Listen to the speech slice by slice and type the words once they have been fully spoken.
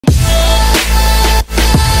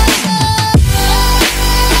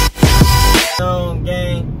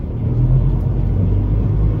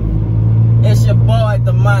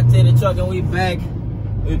Monte the truck and we back.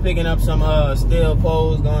 We picking up some steel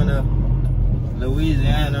poles going to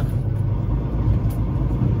Louisiana.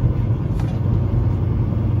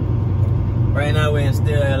 Right now we're in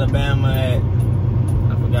Still, Alabama at,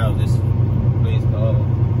 I forgot what this place called.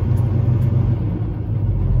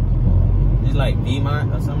 It's like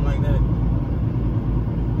Beaumont or something like that.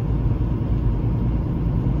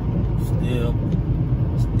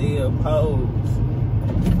 Steel poles.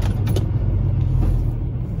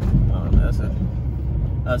 Oh, that's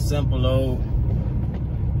a simple load.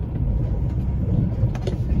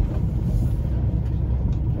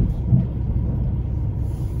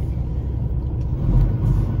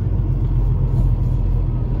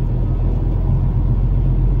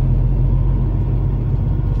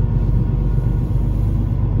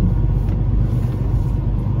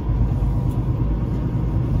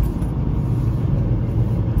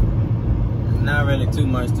 Not really too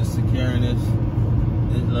much to securing this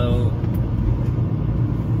load.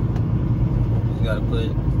 Just gotta put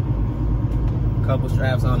a couple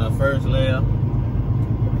straps on the first layer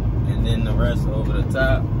and then the rest over the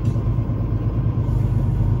top.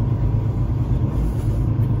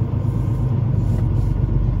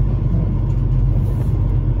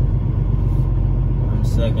 I'm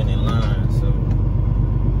second in line, so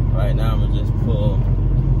right now I'm gonna just pull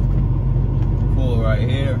right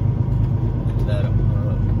here. Let them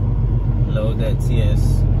load that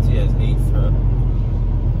TS8 truck,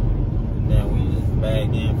 and then we just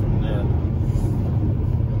bag in from there.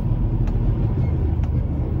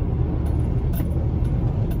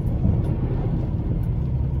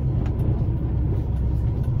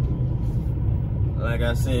 Like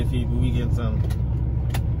I said, people, we get some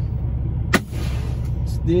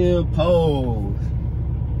steel poles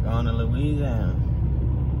going to Louisiana.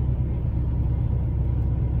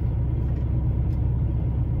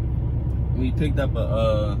 We picked up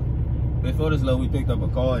before this load, we picked up a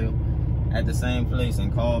coil at the same place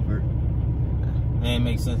in Culver. It ain't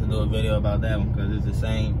make sense to do a video about that one because it's the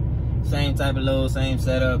same type of load, same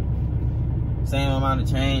setup, same amount of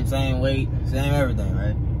chain, same weight, same everything,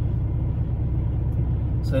 right?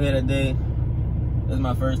 So here today, this is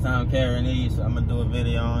my first time carrying these, so I'm gonna do a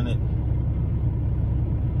video on it.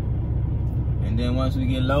 And then once we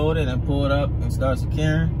get loaded and pulled up and start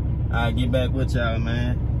securing, I'll get back with y'all,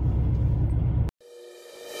 man.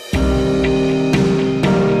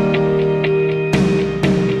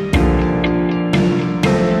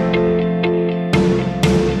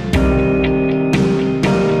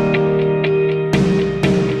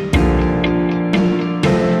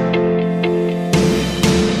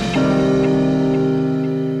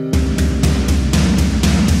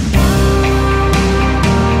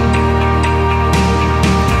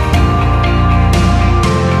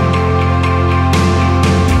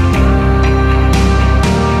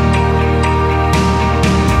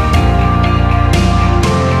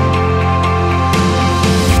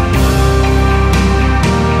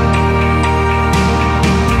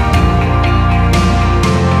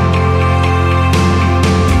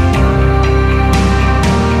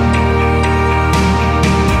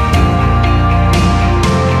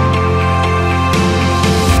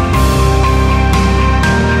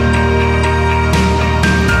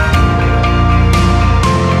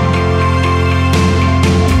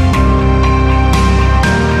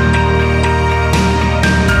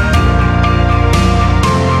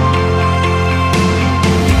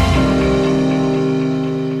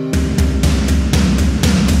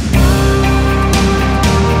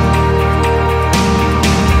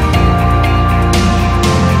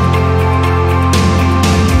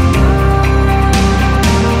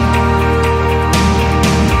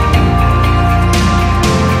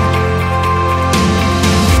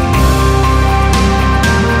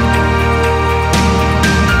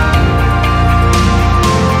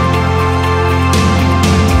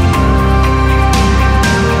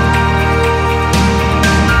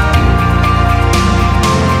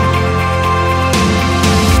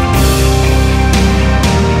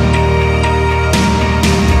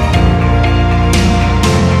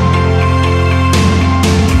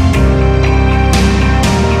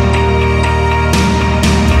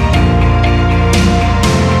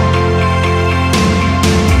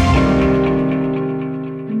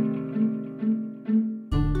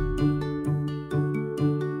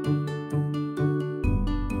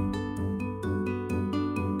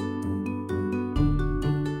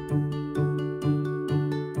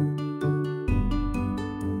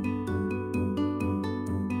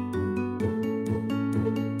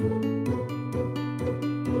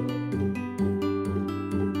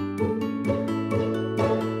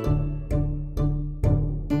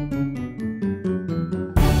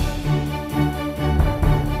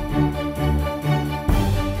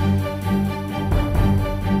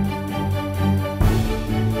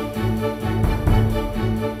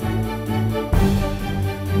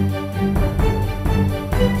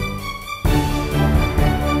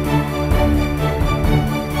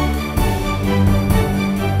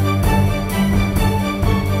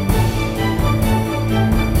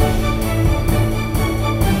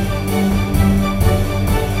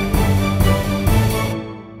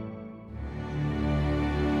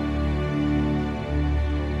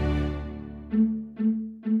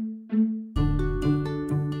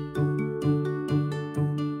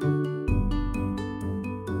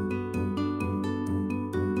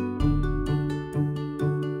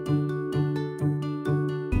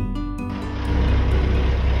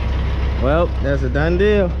 Well, that's a done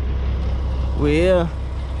deal. We here.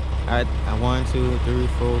 I 1, 2, 3,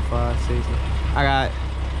 4, 5, 6. I got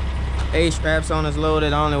 8 straps on this load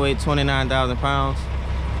that only weigh 29,000 pounds.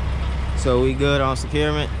 So we good on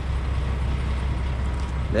securement.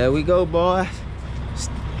 There we go, boys.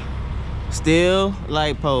 Still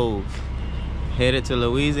light poles. Headed to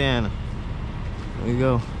Louisiana. There we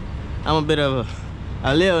go. I'm a bit of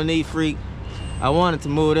a little neat freak. I wanted to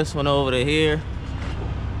move this one over to here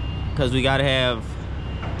because we gotta have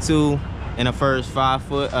 2 in the first 5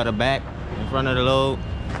 foot of the back in front of the load.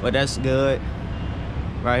 But that's good.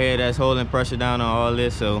 Right here, that's holding pressure down on all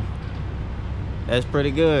this, so that's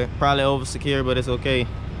pretty good. Probably over secure, but it's okay.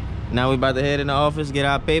 Now we about to head in the office, get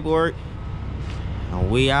our paperwork, and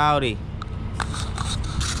we outie.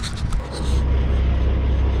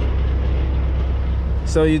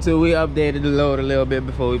 So YouTube, we updated the load a little bit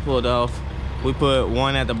before we pulled off. We put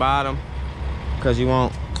 1 at the bottom, cause you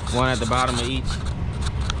want 1 at the bottom of each,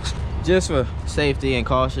 just for safety and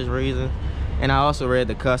cautious reasons. And I also read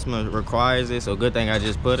the customer requires it, so good thing I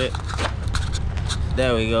just put it.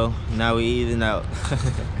 There we go. Now we easing out.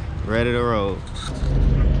 Ready to roll.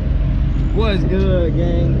 What's good,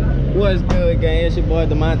 gang? What's good, gang? It's your boy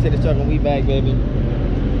DeMonte the Truck, and we back, baby.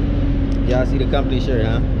 Y'all see the company shirt,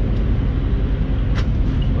 huh?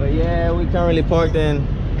 But yeah, we currently parked in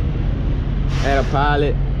at a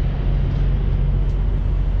Pilot.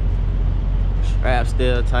 Strap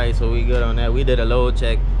still tight, so we good on that. We did a load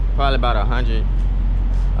check, probably about 100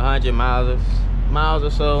 miles or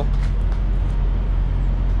so.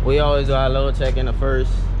 We always do our load check in the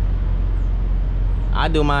first. I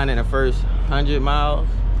do mine in the first 100 miles,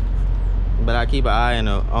 but I keep an eye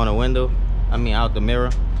on the window. I mean, out the mirror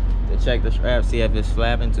to check the strap, see if it's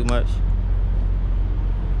flapping too much.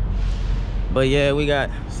 But yeah, we got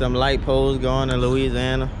some light poles going to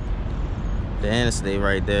Louisiana. The interstate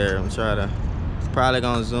right there. I'm probably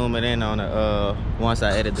gonna zoom it in on the once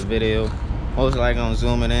I edit the video. Most likely gonna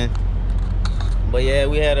zoom it in. But yeah,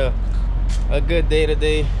 we had a good day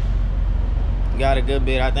today. Got a good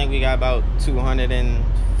bit. I think we got about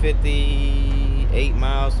 258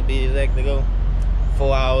 miles to be exact to go.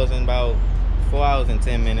 4 hours and about 4 hours and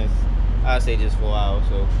 10 minutes. I'd say just 4 hours.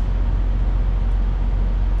 So,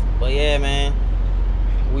 but yeah, man,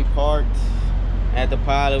 we parked at the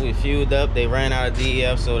Pilot. We fueled up. They ran out of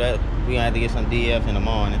DEF, so that we gonna have to get some DEF in the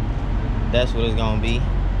morning. That's what it's gonna be.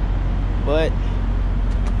 But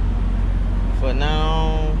for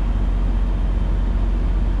now,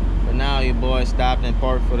 your boy stopped and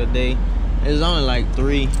parked for the day. It's only like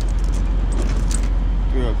 3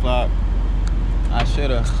 o'clock. I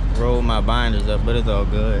should have rolled my binders up, but it's all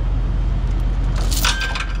good.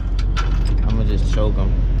 I'm gonna just choke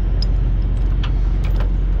them.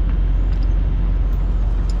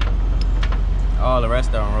 All the rest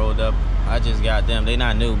of them rolled up. I just got them. They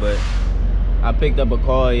not new, but I picked up a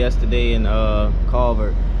car yesterday in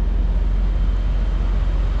Culver.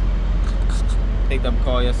 Picked up a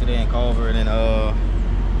car yesterday in Culver and then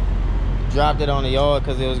dropped it on the yard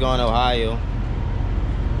because it was going to Ohio.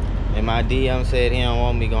 And my DM said he don't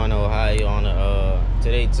want me going to Ohio on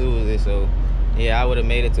today Tuesday, so yeah, I would have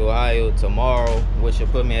made it to Ohio tomorrow, which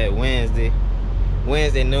would put me at Wednesday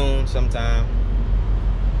noon sometime.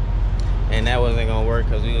 And that wasn't gonna work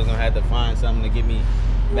because we was gonna have to find something to get me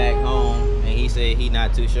back home. And he said he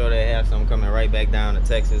not too sure they have something coming right back down to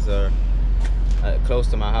Texas or close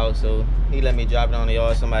to my house, so he let me drop it on the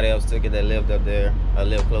yard. Somebody else took it that lived up there, or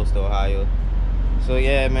lived close to Ohio. So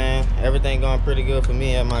yeah, man, everything going pretty good for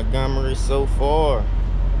me at Montgomery so far.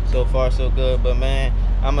 So far so good. But man,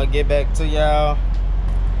 I'm gonna get back to y'all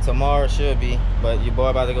tomorrow, should be, but your boy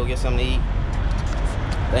about to go get something to eat.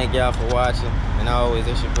 Thank y'all for watching, and always,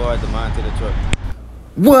 it's your boy DeMonte the Trucker.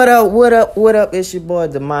 What up, what up, what up? It's your boy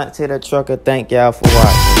DeMonte the Trucker. Thank y'all for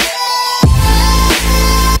watching.